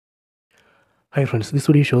Hi friends, this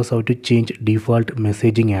video shows how to change default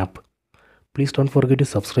messaging app. Please don't forget to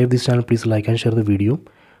subscribe this channel. Please like and share the video.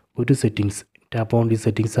 Go to settings, tap on the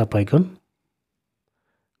settings app icon,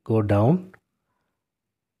 go down,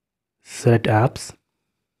 select apps,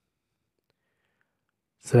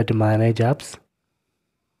 select manage apps,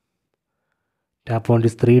 tap on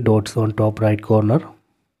these three dots on top right corner,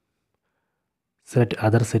 select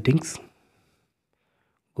other settings,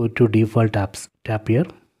 go to default apps, tap here.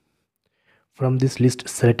 From this list,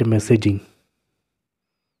 select messaging.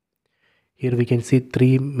 Here we can see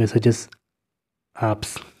three messages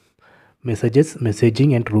apps: messages,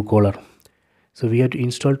 messaging and Truecaller. So we have to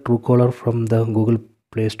install Truecaller from the Google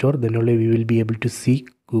Play Store, then only we will be able to see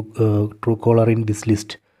Truecaller in this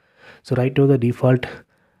list. So right now the default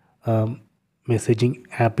messaging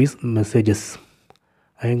app is messages.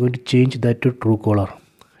 I am going to change that to Truecaller.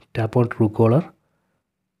 Tap on Truecaller.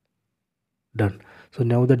 Done. So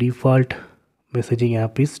now the default messaging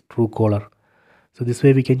app is Truecaller. So this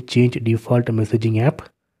way we can change default messaging app.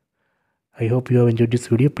 I hope you have enjoyed this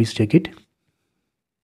video. Please check it.